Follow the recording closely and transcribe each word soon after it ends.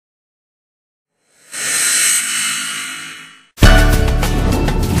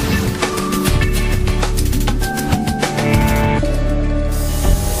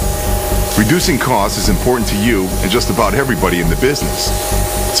Reducing costs is important to you and just about everybody in the business.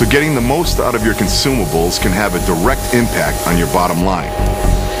 So getting the most out of your consumables can have a direct impact on your bottom line.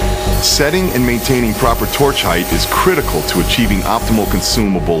 Setting and maintaining proper torch height is critical to achieving optimal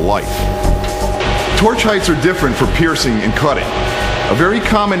consumable life. Torch heights are different for piercing and cutting. A very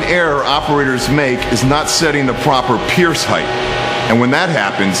common error operators make is not setting the proper pierce height. And when that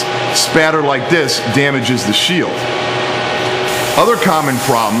happens, spatter like this damages the shield. Other common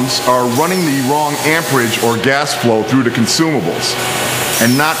problems are running the wrong amperage or gas flow through the consumables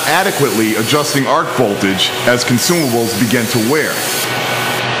and not adequately adjusting arc voltage as consumables begin to wear.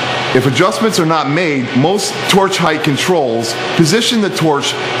 If adjustments are not made, most torch height controls position the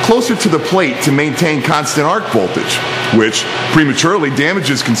torch closer to the plate to maintain constant arc voltage, which prematurely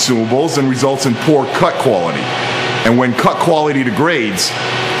damages consumables and results in poor cut quality. And when cut quality degrades,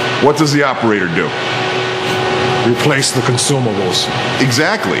 what does the operator do? Replace the consumables.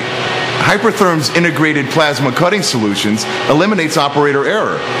 Exactly. Hypertherm's integrated plasma cutting solutions eliminates operator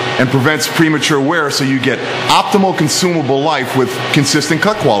error and prevents premature wear so you get optimal consumable life with consistent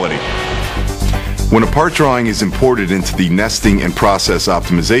cut quality. When a part drawing is imported into the nesting and process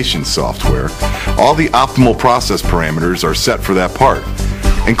optimization software, all the optimal process parameters are set for that part,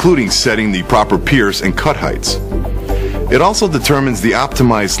 including setting the proper pierce and cut heights. It also determines the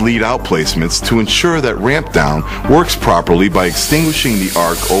optimized lead-out placements to ensure that ramp down works properly by extinguishing the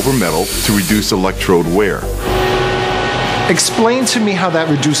arc over metal to reduce electrode wear. Explain to me how that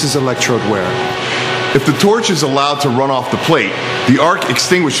reduces electrode wear. If the torch is allowed to run off the plate, the arc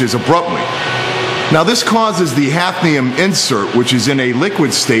extinguishes abruptly. Now this causes the hafnium insert, which is in a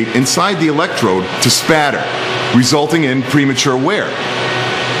liquid state inside the electrode, to spatter, resulting in premature wear.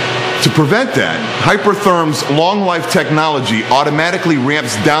 To prevent that, Hypertherm's long-life technology automatically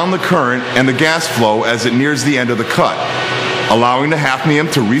ramps down the current and the gas flow as it nears the end of the cut, allowing the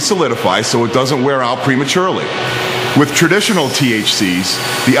hafnium to resolidify so it doesn't wear out prematurely. With traditional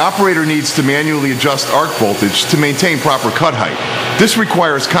THCs, the operator needs to manually adjust arc voltage to maintain proper cut height. This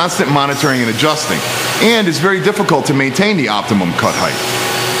requires constant monitoring and adjusting, and is very difficult to maintain the optimum cut height.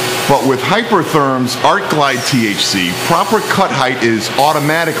 But with Hypertherm's Arc Glide THC, proper cut height is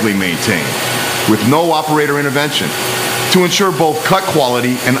automatically maintained with no operator intervention to ensure both cut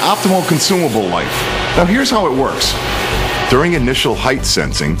quality and optimal consumable life. Now here's how it works. During initial height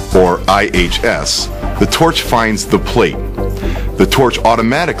sensing, or IHS, the torch finds the plate. The torch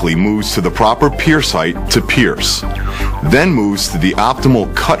automatically moves to the proper pierce height to pierce, then moves to the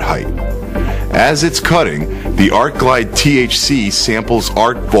optimal cut height. As it's cutting, the Arc Glide THC samples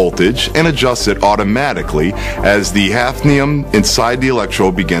arc voltage and adjusts it automatically as the hafnium inside the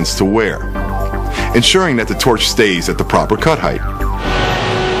electrode begins to wear, ensuring that the torch stays at the proper cut height.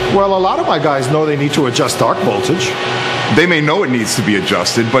 Well, a lot of my guys know they need to adjust arc voltage. They may know it needs to be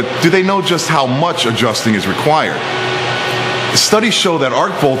adjusted, but do they know just how much adjusting is required? Studies show that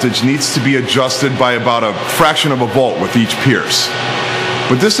arc voltage needs to be adjusted by about a fraction of a volt with each pierce.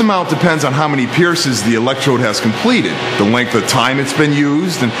 But this amount depends on how many pierces the electrode has completed, the length of time it's been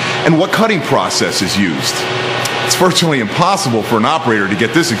used, and what cutting process is used. It's virtually impossible for an operator to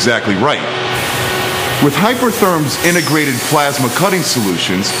get this exactly right. With Hypertherm's integrated plasma cutting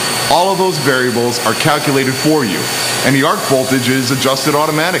solutions, all of those variables are calculated for you, and the arc voltage is adjusted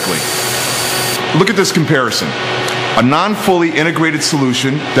automatically. Look at this comparison. A non-fully integrated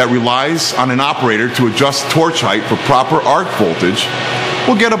solution that relies on an operator to adjust torch height for proper arc voltage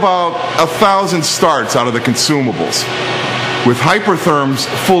will get about 1,000 starts out of the consumables. With Hypertherm's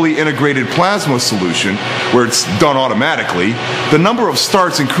fully integrated plasma solution, where it's done automatically, the number of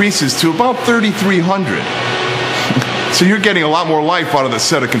starts increases to about 3,300. So you're getting a lot more life out of the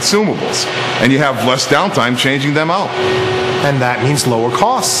set of consumables, and you have less downtime changing them out. And that means lower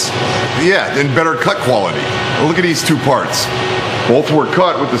costs. Yeah, and better cut quality. Well, look at these two parts. Both were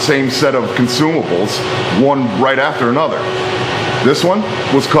cut with the same set of consumables, one right after another. This one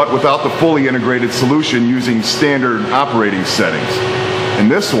was cut without the fully integrated solution using standard operating settings. And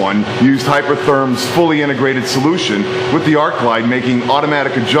this one used Hypertherm's fully integrated solution with the Arc Glide making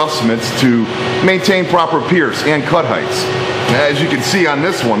automatic adjustments to maintain proper pierce and cut heights. As you can see on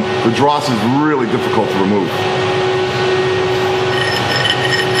this one, the dross is really difficult to remove.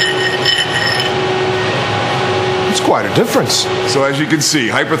 Quite a difference. So as you can see,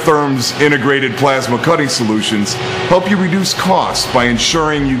 Hypertherm's integrated plasma cutting solutions help you reduce costs by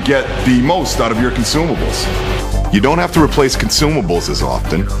ensuring you get the most out of your consumables. You don't have to replace consumables as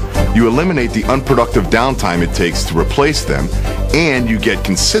often. You eliminate the unproductive downtime it takes to replace them, and you get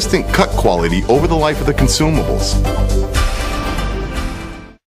consistent cut quality over the life of the consumables.